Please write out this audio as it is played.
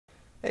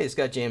Hey,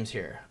 Scott James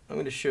here. I'm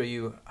going to show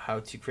you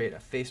how to create a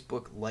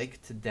Facebook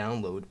like to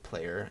download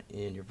player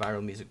in your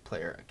Viral Music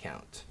Player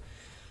account.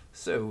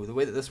 So the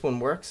way that this one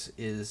works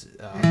is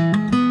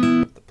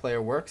the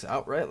player works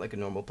outright like a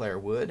normal player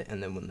would,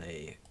 and then when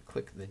they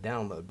click the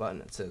download button,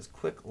 it says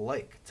click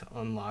like to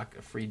unlock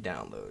a free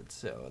download.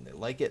 So they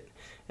like it,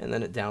 and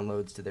then it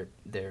downloads to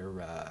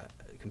their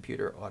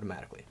computer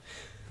automatically.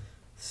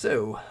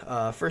 So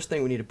first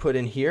thing we need to put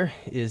in here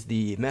is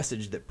the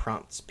message that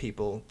prompts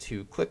people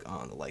to click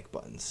on the like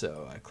button.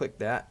 So I click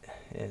that,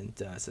 and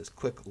it says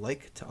click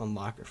like to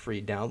unlock a free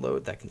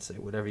download. That can say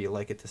whatever you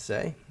like it to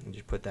say. You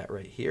just put that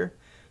right here.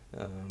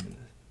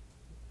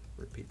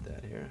 Repeat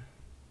that here.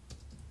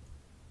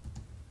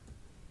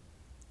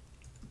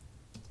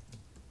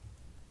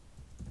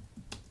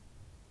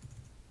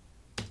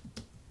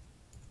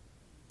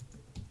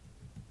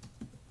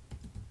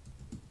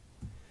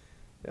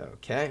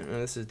 Okay, and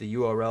this is the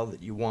URL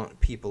that you want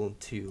people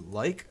to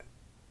like.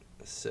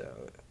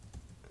 So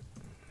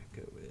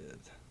go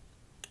with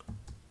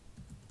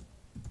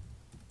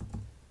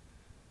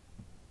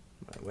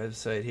my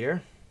website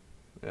here.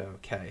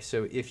 Okay,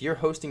 so if you're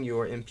hosting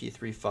your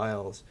MP3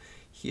 files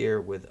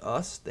here with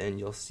us, then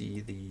you'll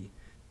see the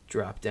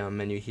drop-down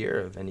menu here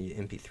of any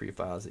MP3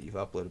 files that you've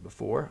uploaded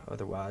before.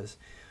 Otherwise,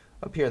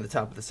 up here at the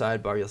top of the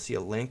sidebar, you'll see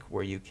a link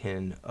where you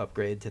can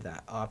upgrade to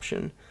that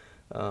option.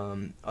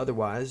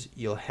 Otherwise,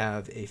 you'll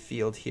have a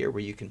field here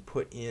where you can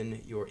put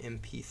in your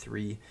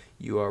MP3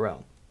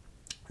 URL.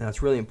 Now,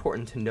 it's really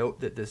important to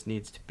note that this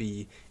needs to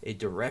be a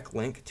direct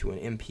link to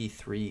an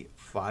MP3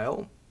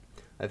 file.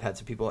 I've had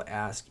some people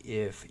ask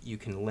if you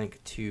can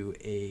link to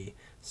a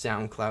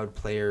SoundCloud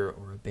player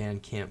or a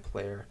Bandcamp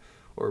player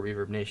or a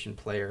Reverb Nation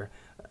player.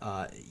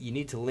 You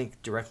need to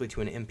link directly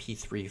to an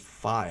MP3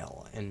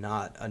 file and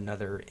not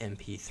another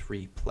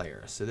MP3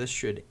 player. So this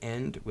should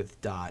end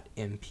with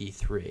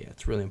 .mp3.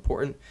 That's really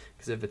important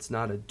because if it's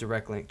not a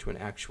direct link to an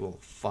actual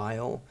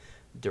file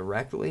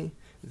directly,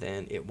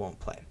 then it won't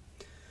play.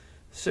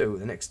 So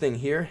the next thing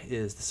here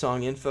is the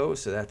song info.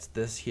 So that's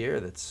this here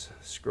that's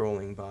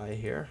scrolling by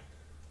here.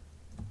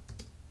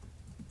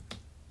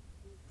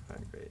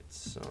 Great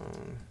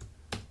song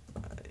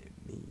by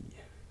me.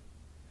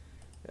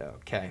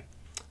 Okay.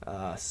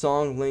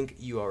 Song link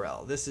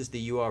URL. This is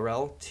the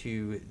URL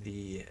to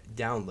the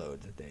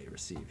download that they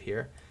receive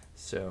here.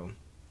 So,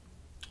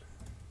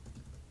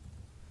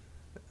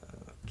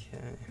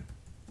 okay.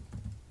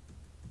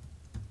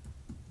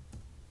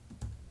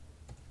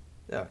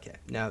 Okay.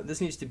 Now this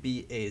needs to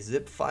be a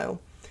zip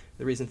file.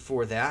 The reason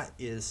for that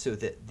is so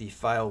that the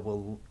file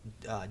will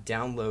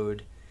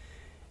download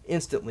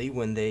instantly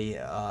when they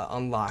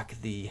unlock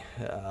the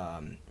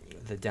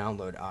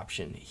download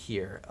option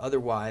here.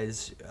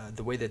 Otherwise,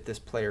 the way that this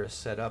player is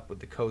set up with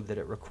the code that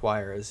it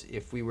requires,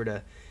 if we were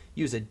to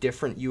use a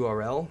different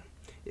URL,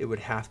 it would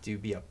have to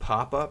be a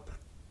pop-up,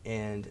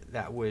 and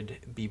that would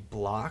be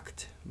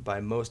blocked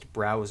by most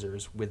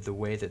browsers with the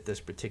way that this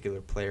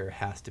particular player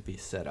has to be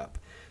set up.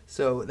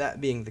 So that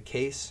being the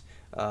case,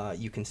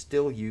 you can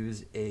still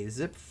use a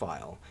zip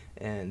file,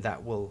 and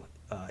that will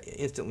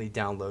instantly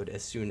download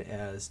as soon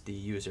as the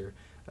user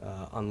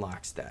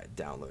unlocks that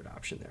download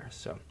option there.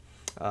 So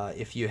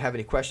if you have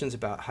any questions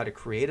about how to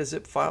create a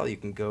zip file, you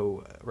can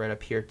go right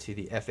up here to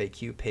the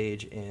FAQ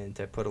page and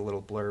put a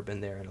little blurb in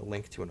there and a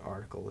link to an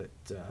article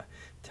that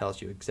tells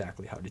you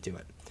exactly how to do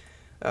it.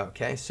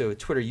 Okay, so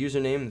Twitter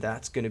username,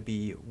 that's going to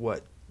be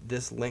what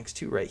this links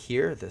to right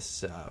here,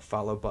 this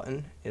follow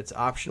button. It's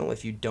optional.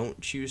 If you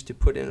don't choose to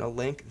put in a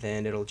link,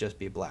 then it'll just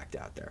be blacked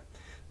out there.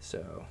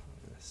 So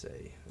let's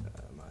say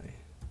my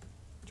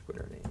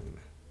Twitter name.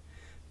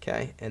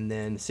 Okay, and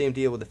then same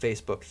deal with the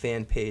Facebook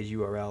fan page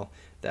URL.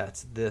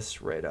 That's this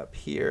right up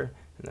here,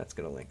 and that's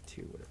going to link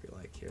to whatever you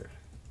like here.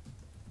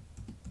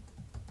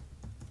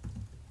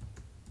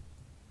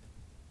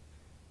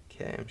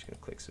 Okay, I'm just going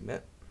to click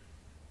submit.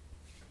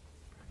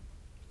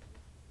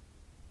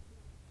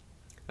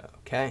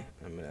 Okay,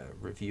 I'm going to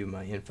review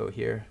my info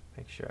here,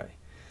 make sure I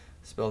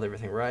spelled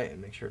everything right, and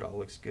make sure it all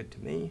looks good to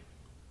me.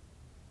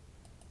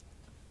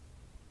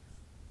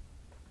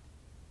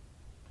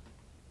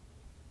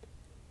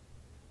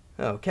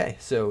 Okay,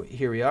 so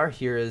here we are.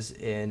 Here is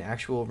an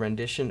actual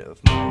rendition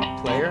of my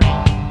player.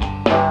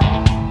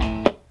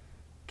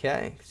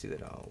 Okay, see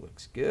that all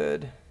looks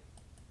good.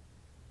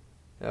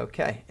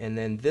 Okay, and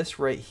then this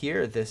right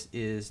here, this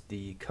is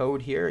the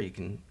code here. You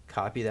can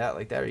copy that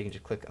like that, or you can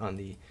just click on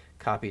the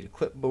copy to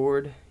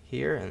clipboard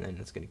here, and then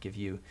it's going to give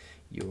you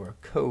your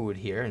code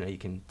here. Now you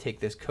can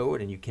take this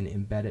code and you can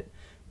embed it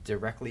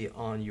directly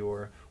on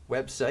your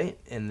website,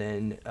 and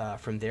then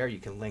from there you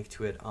can link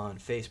to it on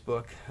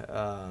Facebook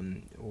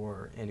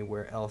or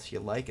anywhere else you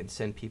like and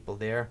send people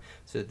there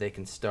so that they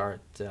can start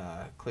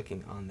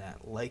clicking on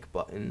that like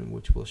button,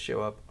 which will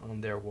show up on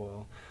their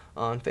wall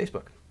on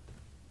Facebook.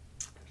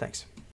 Thanks.